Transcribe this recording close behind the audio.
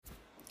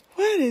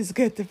is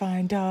good,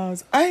 divine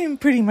dolls? I am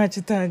pretty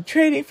much done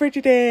trading for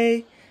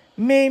today.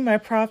 Made my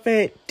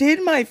profit.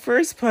 Did my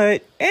first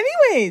put.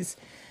 Anyways,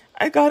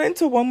 I got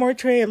into one more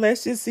trade.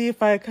 Let's just see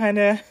if I kind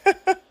of...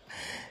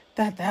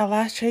 that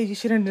last trade you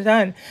shouldn't have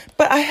done.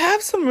 But I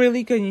have some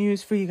really good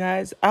news for you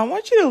guys. I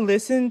want you to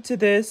listen to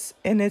this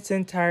in its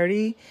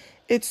entirety.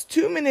 It's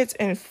 2 minutes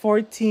and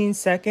 14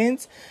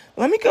 seconds.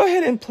 Let me go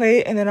ahead and play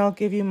it, and then I'll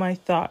give you my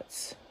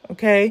thoughts.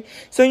 Okay?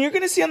 So you're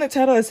going to see on the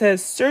title, it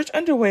says, search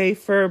underway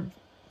for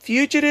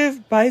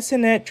fugitive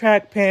bisonet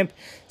track pimp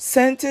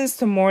sentenced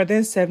to more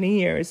than 70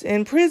 years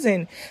in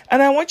prison.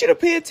 And I want you to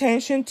pay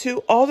attention to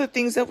all the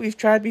things that we've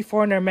tried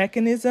before in our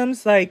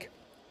mechanisms. Like,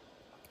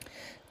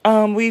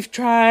 we've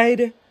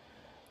tried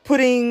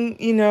putting,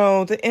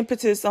 the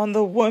impetus on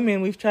the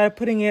woman. We've tried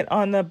putting it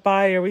on the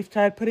buyer. We've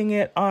tried putting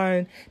it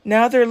on.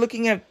 Now they're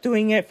looking at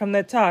doing it from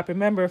the top.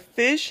 Remember,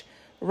 fish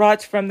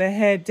rots from the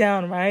head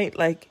down, right?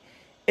 Like,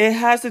 it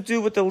has to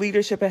do with the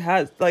leadership. It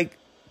has, like,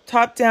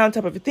 top down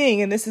type of a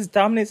thing. And this is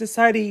dominant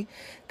society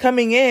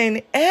coming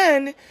in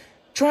and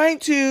trying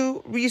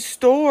to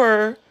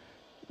restore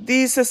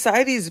these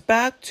societies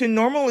back to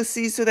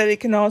normalcy so that it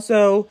can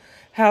also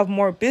have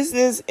more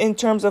business in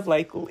terms of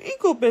like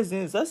legal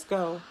business. Let's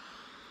go.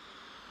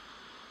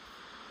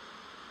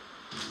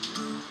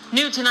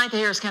 New tonight, the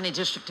Harris County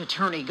District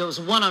Attorney goes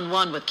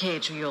one-on-one with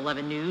KHOU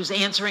 11 News,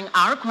 answering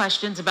our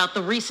questions about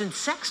the recent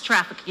sex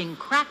trafficking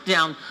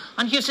crackdown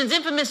on Houston's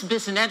infamous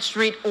Bissonnet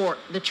Street, or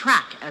the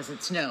Track as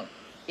it's known.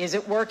 Is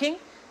it working?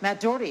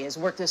 Matt Doherty has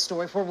worked this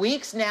story for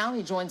weeks now.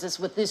 He joins us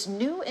with this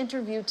new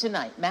interview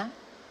tonight. Matt?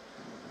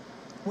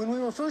 When we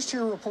were first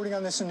here reporting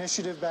on this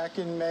initiative back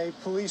in May,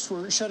 police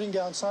were shutting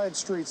down side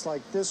streets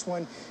like this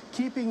one,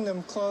 keeping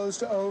them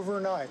closed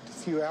overnight. A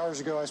few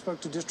hours ago, I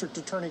spoke to District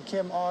Attorney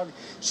Kim Ogg.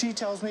 She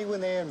tells me when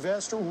they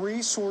invest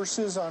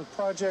resources on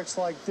projects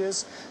like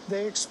this,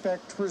 they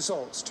expect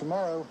results.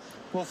 Tomorrow,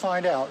 we'll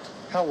find out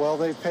how well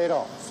they've paid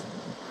off.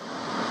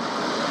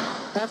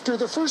 After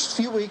the first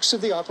few weeks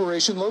of the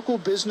operation, local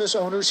business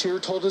owners here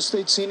told us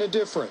they'd seen a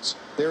difference.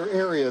 Their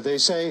area, they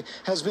say,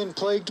 has been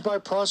plagued by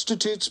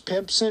prostitutes,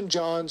 pimps, and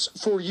johns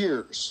for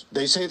years.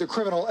 They say the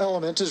criminal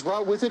element has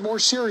brought with it more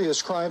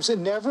serious crimes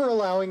and never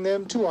allowing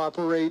them to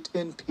operate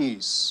in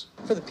peace.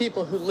 For the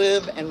people who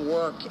live and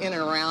work in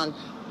and around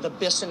the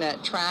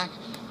Bissonnet Track,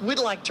 we'd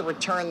like to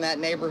return that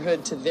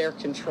neighborhood to their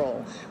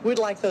control. We'd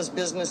like those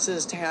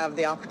businesses to have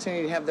the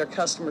opportunity to have their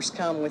customers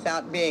come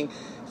without being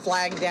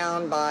flagged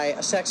down by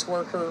a sex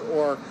worker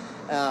or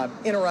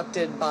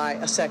interrupted by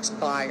a sex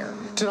buyer.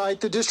 Tonight,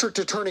 the district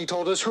attorney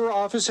told us her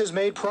office has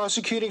made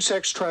prosecuting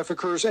sex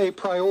traffickers a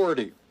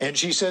priority. And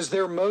she says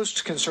they're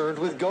most concerned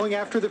with going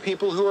after the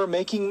people who are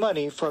making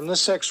money from the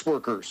sex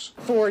workers.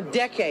 For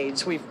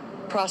decades, we've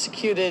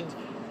prosecuted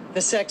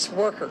the sex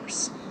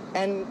workers.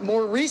 And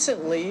more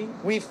recently,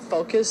 we've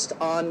focused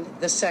on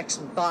the sex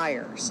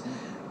buyers.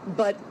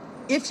 But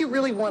if you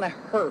really want to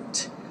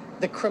hurt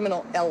the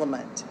criminal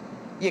element,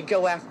 you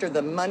go after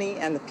the money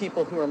and the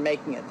people who are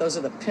making it. Those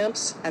are the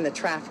pimps and the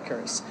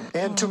traffickers.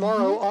 And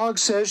tomorrow, Ogg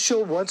says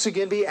she'll once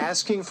again be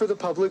asking for the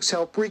public's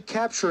help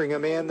recapturing a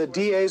man the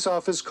DA's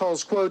office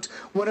calls, quote,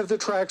 one of the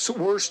Track's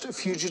worst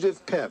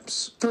fugitive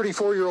pimps.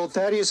 34-year-old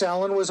Thaddeus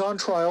Allen was on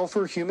trial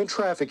for human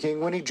trafficking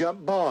when he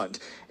jumped bond.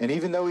 And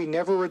even though he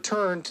never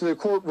returned to the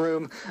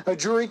courtroom, a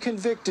jury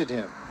convicted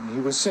him. He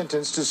was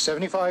sentenced to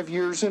 75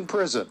 years in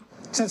prison.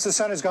 Since the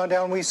sun has gone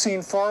down, we've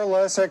seen far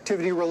less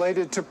activity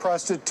related to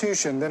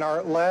prostitution than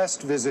our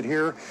last visit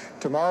here.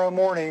 Tomorrow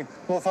morning,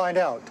 we'll find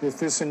out if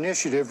this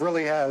initiative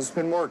really has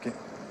been working.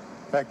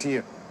 Back to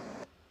you.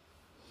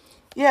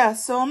 Yeah,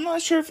 so I'm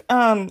not sure if,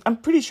 I'm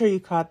pretty sure you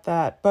caught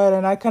that,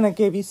 and I kind of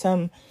gave you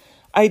some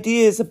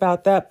ideas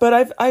about that,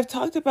 but I've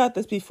talked about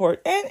this before,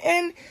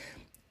 and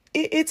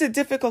it's a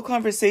difficult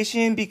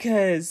conversation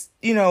because,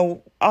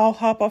 I'll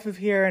hop off of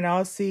here and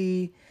I'll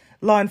see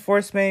law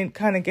enforcement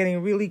kind of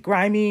getting really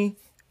grimy,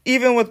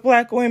 even with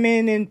black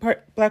women in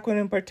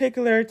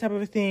particular type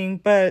of a thing.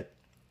 But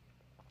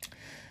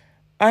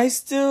I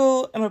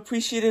still am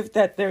appreciative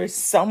that there is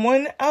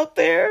someone out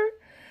there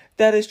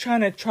that is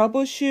trying to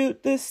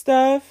troubleshoot this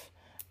stuff,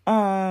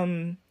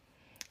 and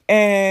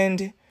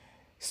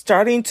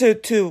starting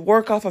to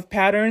work off of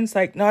patterns,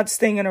 like not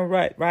staying in a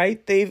rut,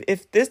 right?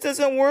 If this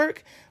doesn't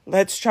work,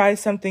 let's try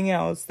something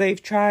else.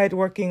 They've tried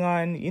working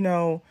on,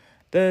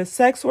 the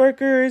sex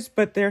workers,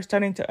 but they're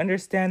starting to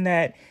understand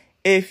that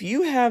if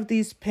you have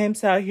these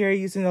pimps out here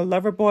using the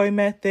lover boy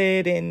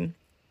method and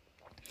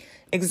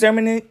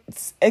exerting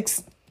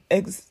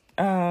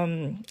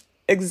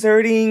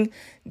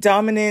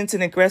dominance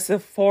and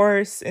aggressive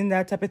force and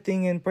that type of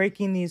thing and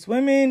breaking these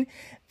women,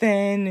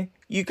 then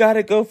you got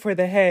to go for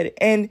the head.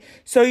 And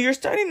so you're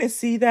starting to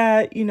see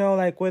that,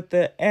 like with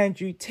the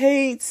Andrew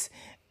Tates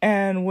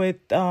and with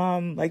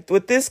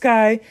with this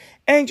guy.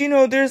 And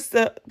there's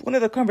one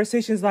of the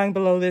conversations lying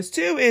below this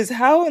too is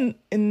how on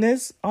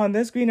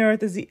this green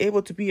earth is he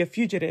able to be a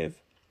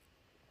fugitive?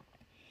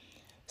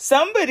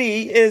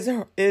 Somebody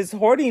is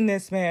hoarding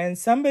this man.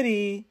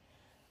 Somebody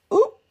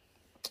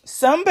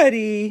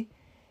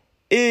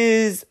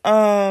is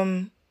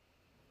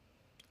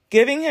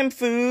giving him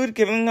food,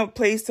 giving him a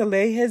place to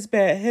lay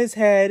his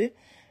head,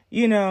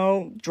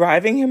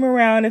 driving him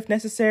around if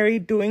necessary,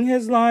 doing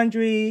his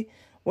laundry,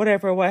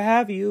 whatever, what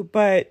have you.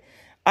 But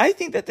I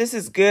think that this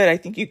is good. I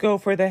think you go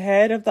for the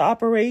head of the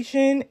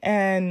operation,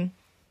 and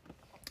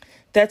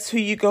that's who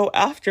you go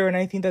after. And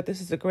I think that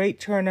this is a great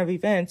turn of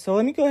events. So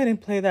let me go ahead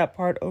and play that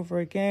part over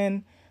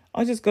again.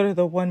 I'll just go to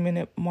the 1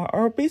 minute mark,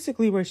 or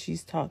basically where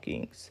she's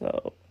talking.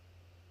 So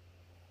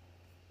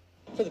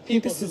for the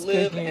people who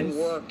live and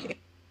work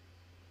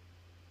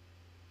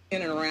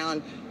in and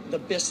around the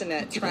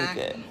Bissonnette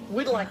tract,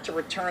 we'd like to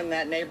return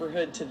that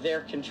neighborhood to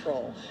their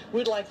control.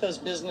 We'd like those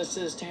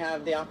businesses to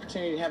have the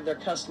opportunity to have their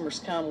customers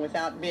come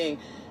without being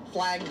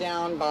flagged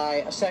down by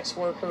a sex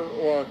worker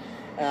or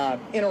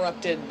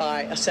interrupted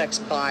by a sex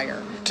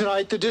buyer.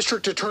 Tonight, the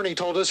district attorney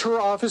told us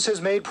her office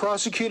has made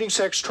prosecuting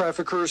sex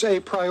traffickers a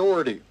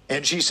priority.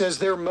 And she says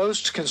they're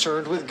most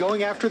concerned with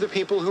going after the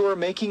people who are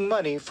making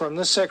money from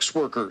the sex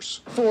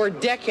workers. For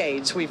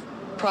decades, we've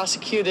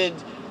prosecuted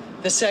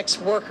the sex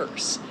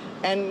workers.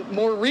 And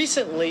more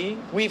recently,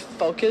 we've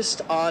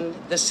focused on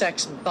the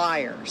sex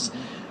buyers.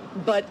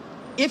 But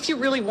if you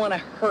really want to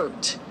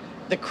hurt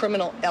the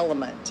criminal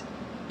element,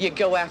 you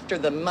go after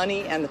the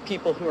money and the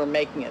people who are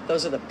making it.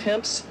 Those are the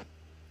pimps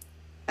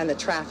and the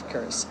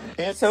traffickers.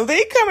 So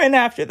they coming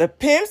after the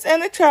pimps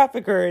and the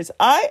traffickers.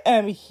 I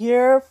am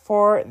here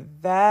for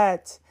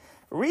that.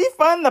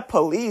 Refund the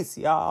police,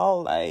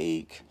 y'all.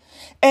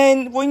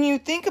 And when you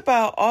think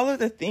about all of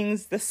the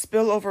things, the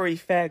spillover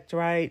effect,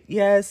 right?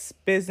 Yes,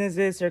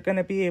 businesses are going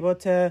to be able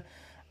to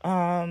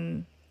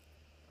have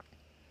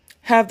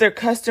their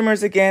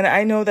customers again.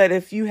 I know that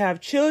if you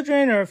have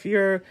children, or if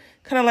you're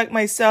kind of like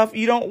myself,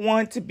 you don't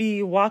want to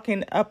be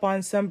walking up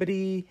on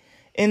somebody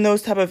in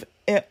those type of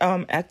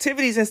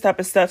activities and type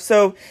of stuff.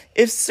 So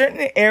if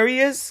certain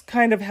areas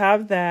kind of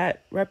have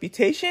that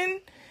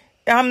reputation,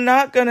 I'm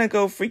not going to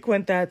go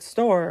frequent that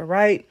store,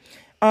 right?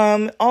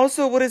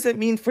 Also, what does it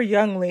mean for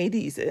young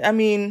ladies? I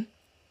mean,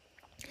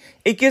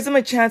 it gives them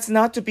a chance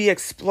not to be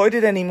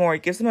exploited anymore.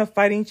 It gives them a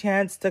fighting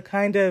chance to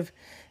kind of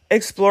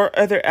explore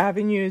other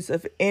avenues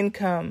of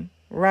income,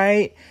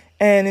 right?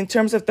 And in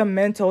terms of the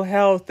mental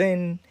health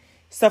and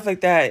stuff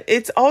like that,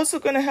 it's also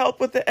going to help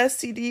with the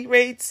STD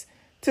rates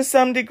to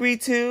some degree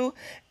too.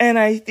 And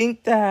I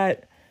think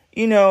that,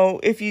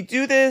 if you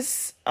do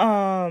this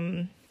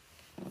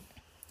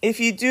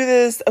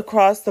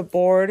across the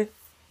board,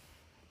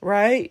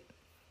 right,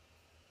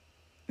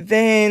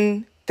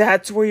 then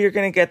that's where you're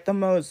going to get the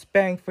most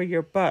bang for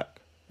your buck,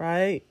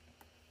 right?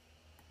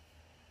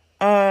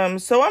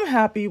 So I'm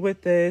happy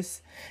with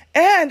this.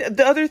 And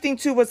the other thing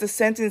too was the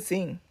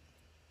sentencing.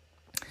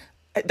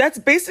 That's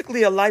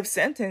basically a life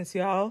sentence,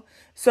 y'all.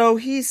 So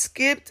he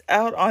skipped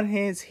out on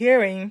his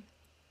hearing.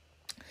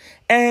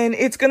 And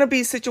it's going to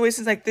be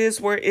situations like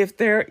this where if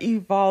they're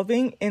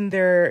evolving in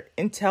their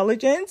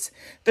intelligence,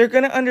 they're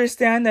going to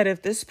understand that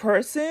if this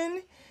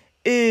person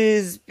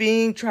is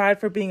being tried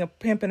for being a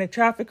pimp and a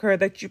trafficker,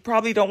 that you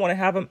probably don't want to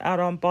have them out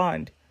on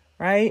bond,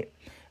 right?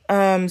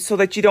 So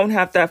that you don't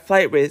have that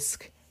flight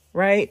risk,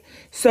 right?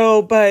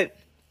 So, but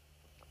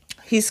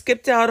he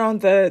skipped out on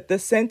the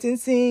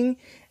sentencing.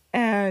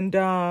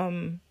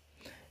 And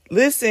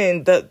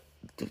listen,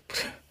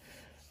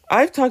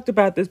 I've talked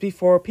about this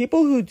before.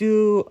 People who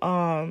do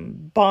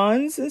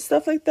bonds and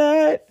stuff like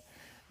that,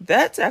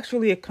 that's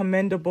actually a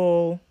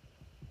commendable,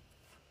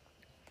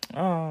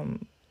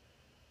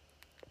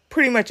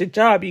 pretty much a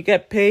job. You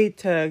get paid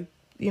to,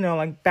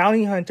 like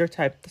bounty hunter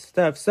type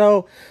stuff.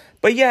 So,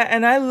 but yeah,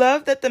 and I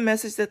love that the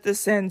message that this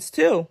sends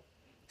too.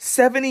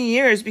 70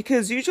 years,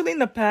 because usually in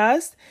the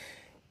past,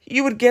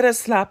 you would get a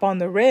slap on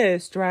the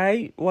wrist,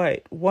 right?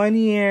 1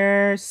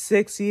 year,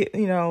 6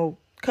 years,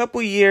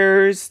 couple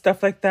years,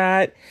 stuff like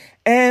that.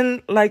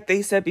 And like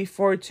they said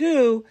before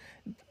too,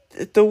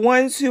 the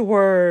ones who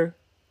were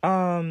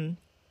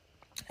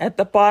at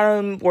the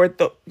bottom were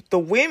the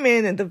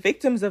women, and the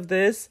victims of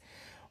this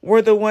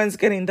were the ones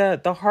getting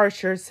the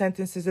harsher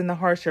sentences and the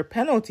harsher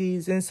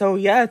penalties. And so,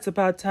 yeah, it's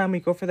about time we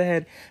go for the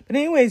head. But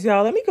anyways,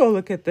 y'all, let me go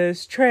look at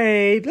this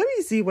trade. Let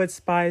me see what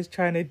SPY is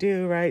trying to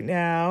do right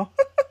now.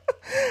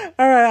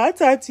 All right, I'll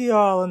talk to you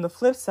all on the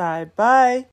flip side. Bye.